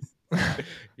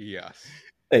 Yes.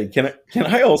 Hey, can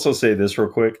I also say this real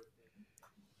quick?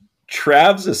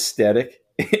 Trav's aesthetic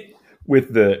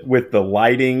with the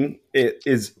lighting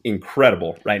is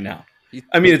incredible right now.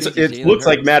 I mean, it looks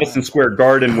like Madison Square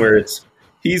Garden, where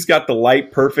he's got the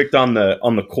light perfect on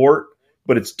the court,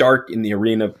 but it's dark in the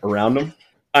arena around him.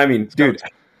 I mean, dude,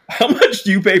 how much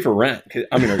do you pay for rent?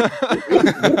 I mean,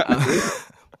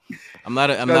 I'm not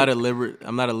at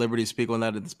liberty to speak on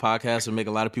that at this podcast or make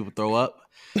a lot of people throw up.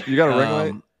 You got a ring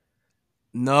light?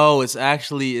 No, it's a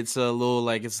little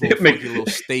funky little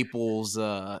Staples.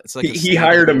 It's like he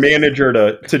hired a manager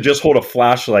to just hold a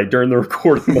flashlight during the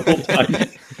recording the whole time.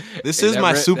 This is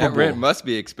my Super Bowl. That rent must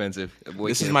be expensive.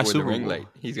 This is my Super Bowl. Ring light.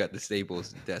 He's got the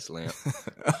Staples desk lamp.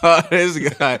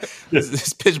 This guy,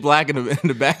 this pitch black in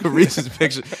the back of Reese's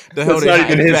picture. That's not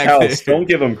even his house. Don't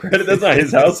give him credit. That's not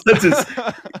his house. That's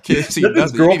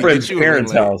his girlfriend's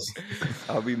parents' house.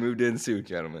 I'll be moved in soon,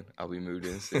 gentlemen. I'll be moved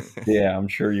in soon. Yeah, I'm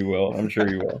sure you will.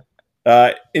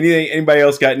 Anybody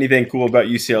else got anything cool about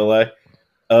UCLA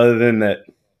other than that?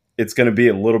 It's going to be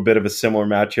a little bit of a similar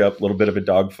matchup, a little bit of a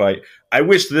dogfight. I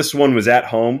wish this one was at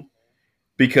home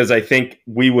because I think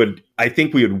we would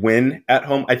win at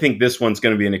home. I think this one's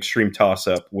going to be an extreme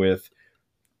toss-up with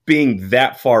being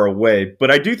that far away.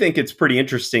 But I do think it's pretty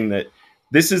interesting that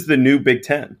this is the new Big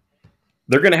Ten.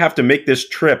 They're going to have to make this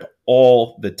trip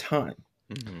all the time.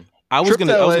 Mm-hmm. I was going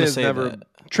to say that.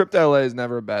 Trip to LA is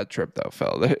never a bad trip, though,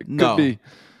 Phil. It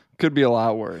could be a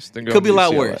lot worse than going to UCLA. Could be a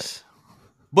lot worse.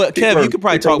 But Kev, you could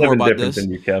probably talk more about this.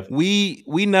 We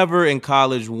never in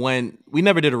college we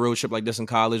never did a road trip like this in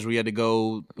college. We had to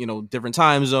go, different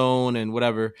time zone and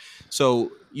whatever. So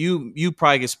you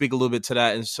probably could speak a little bit to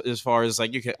that as far as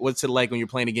like what's it like when you're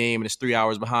playing a game and it's 3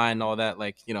 hours behind and all that.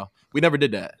 Like, we never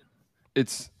did that.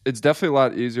 It's definitely a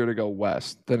lot easier to go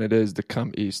west than it is to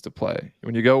come east to play.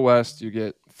 When you go west, you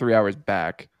get 3 hours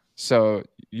back. So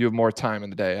you have more time in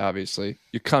the day, obviously.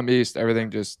 You come east,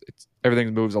 everything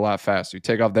moves a lot faster. You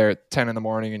take off there at 10 in the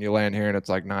morning and you land here and it's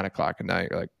like 9 o'clock at night.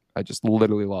 You're like, I just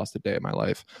literally lost a day of my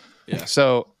life. Yeah.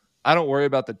 So I don't worry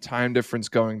about the time difference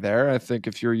going there. I think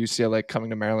if you're UCLA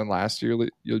coming to Maryland last year,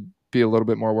 you'll be a little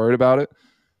bit more worried about it.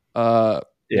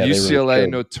 UCLA really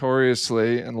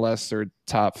notoriously, unless they're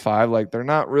top 5, like they're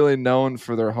not really known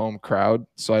for their home crowd.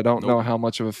 So I don't know how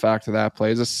much of a factor that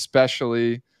plays,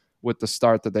 especially with the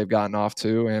start that they've gotten off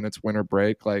to, and it's winter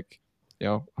break. Like,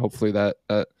 hopefully that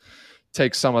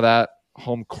takes some of that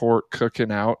home court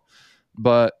cooking out.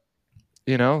 But,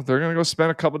 they're going to go spend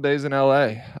a couple days in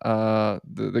LA.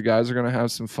 The guys are going to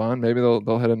have some fun. Maybe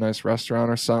they'll hit a nice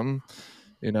restaurant or something,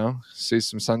 see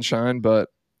some sunshine. But,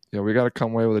 we got to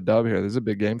come away with a dub here. This is a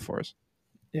big game for us.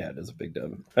 Yeah, it is a big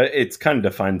dub. It kind of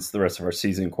defines the rest of our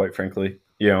season, quite frankly.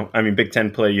 Big Ten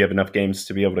play, you have enough games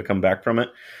to be able to come back from it.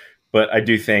 But I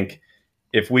do think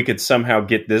if we could somehow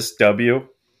get this W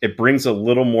it brings a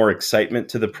little more excitement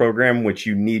to the program, which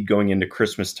you need going into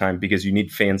Christmas time because you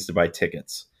need fans to buy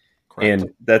tickets. Correct.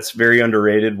 And that's very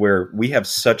underrated where we have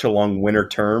such a long winter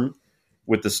term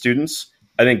with the students.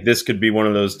 I think this could be one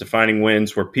of those defining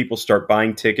wins where people start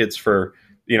buying tickets for,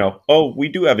 oh, we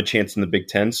do have a chance in the Big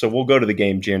Ten, so we'll go to the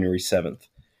game January 7th,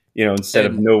 instead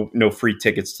of no free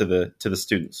tickets to the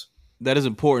students. That is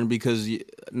important because,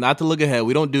 not to look ahead,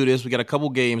 we don't do this. We got a couple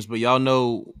games, but y'all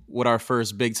know what our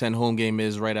first Big Ten home game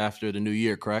is right after the new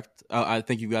year, correct? I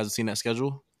think you guys have seen that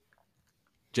schedule.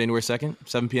 January 2nd,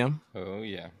 7 p.m. Oh,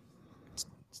 yeah.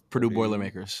 Purdue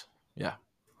Boilermakers. Yeah.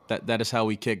 That is how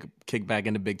we kick back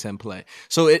into Big Ten play.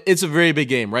 So it's a very big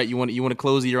game, right? You want to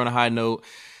close the year on a high note.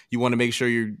 You want to make sure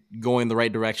you're going the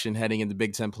right direction heading into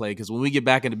Big Ten play because when we get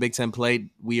back into Big Ten play,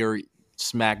 we are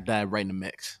smack dab right in the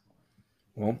mix.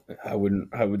 Well, I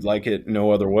would like it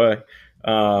no other way.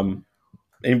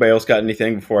 Anybody else got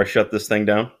anything before I shut this thing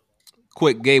down?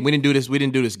 Quick, Gabe, we didn't do this.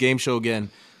 Game show again.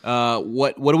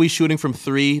 What are we shooting from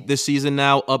 3 this season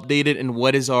now, updated, and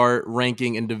what is our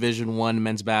ranking in Division I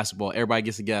men's basketball? Everybody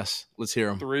gets a guess. Let's hear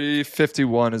them.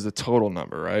 351 is the total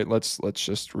number, right? Let's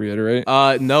just reiterate.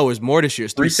 No, it's more this year.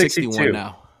 It's 361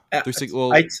 now. I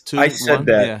said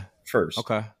that first.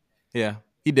 Okay. Yeah,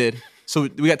 he did. So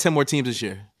we got 10 more teams this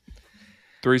year.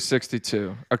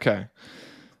 362. Okay.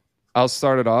 I'll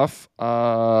start it off.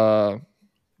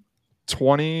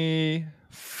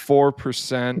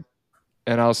 24%,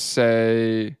 and I'll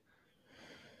say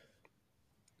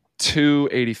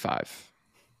 285.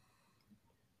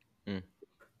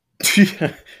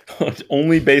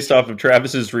 Only based off of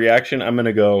Travis's reaction, I'm going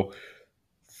to go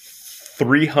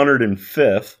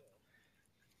 305th.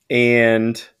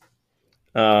 And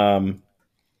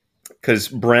because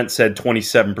Brent said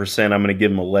 27%, I'm going to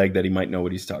give him a leg that he might know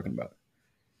what he's talking about.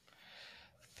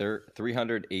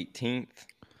 318th.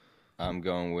 I'm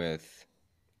going with,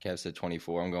 Kev said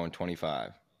 24. I'm going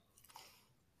 25.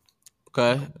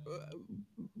 Okay.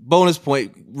 Bonus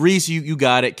point. Reese, you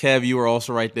got it. Kev, you were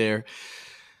also right there.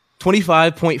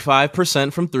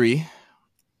 25.5% from 3.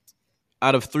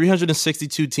 Out of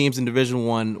 362 teams in Division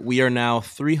I, we are now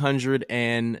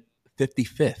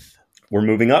 355th. We're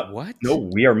moving up. What? No,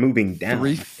 we are moving down.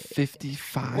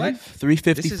 355? What?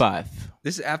 355.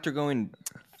 This is after going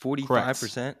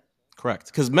 45%? Correct.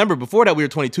 Because remember, before that, we were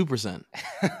 22%.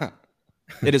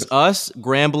 It is us,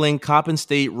 Grambling, Coppin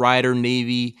State, Rider,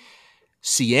 Navy,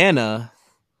 Siena,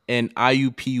 and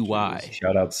IUPUI.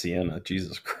 Shout out Siena.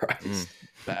 Jesus Christ.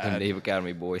 The Naval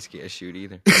Academy boys can't shoot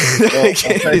either.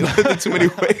 Too many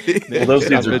ways. Well, those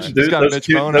dudes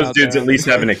at least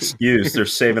have an excuse. They're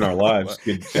saving our lives.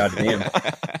 Good goddamn.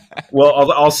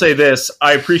 Well, I'll say this.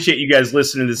 I appreciate you guys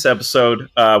listening to this episode.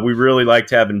 We really liked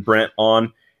having Brent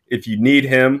on. If you need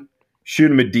him,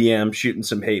 shoot him a DM, shooting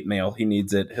some hate mail. He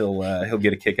needs it. He'll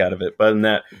get a kick out of it. But other than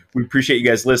that, we appreciate you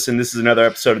guys listening. This is another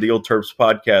episode of the Old Terps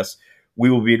podcast.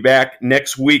 We will be back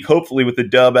next week, hopefully with a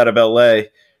dub out of LA.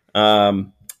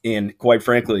 And quite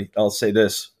frankly, I'll say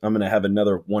this. I'm going to have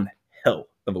another one hell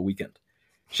of a weekend.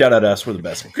 Shout out to us. We're the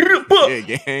best. Yeah,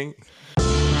 gang.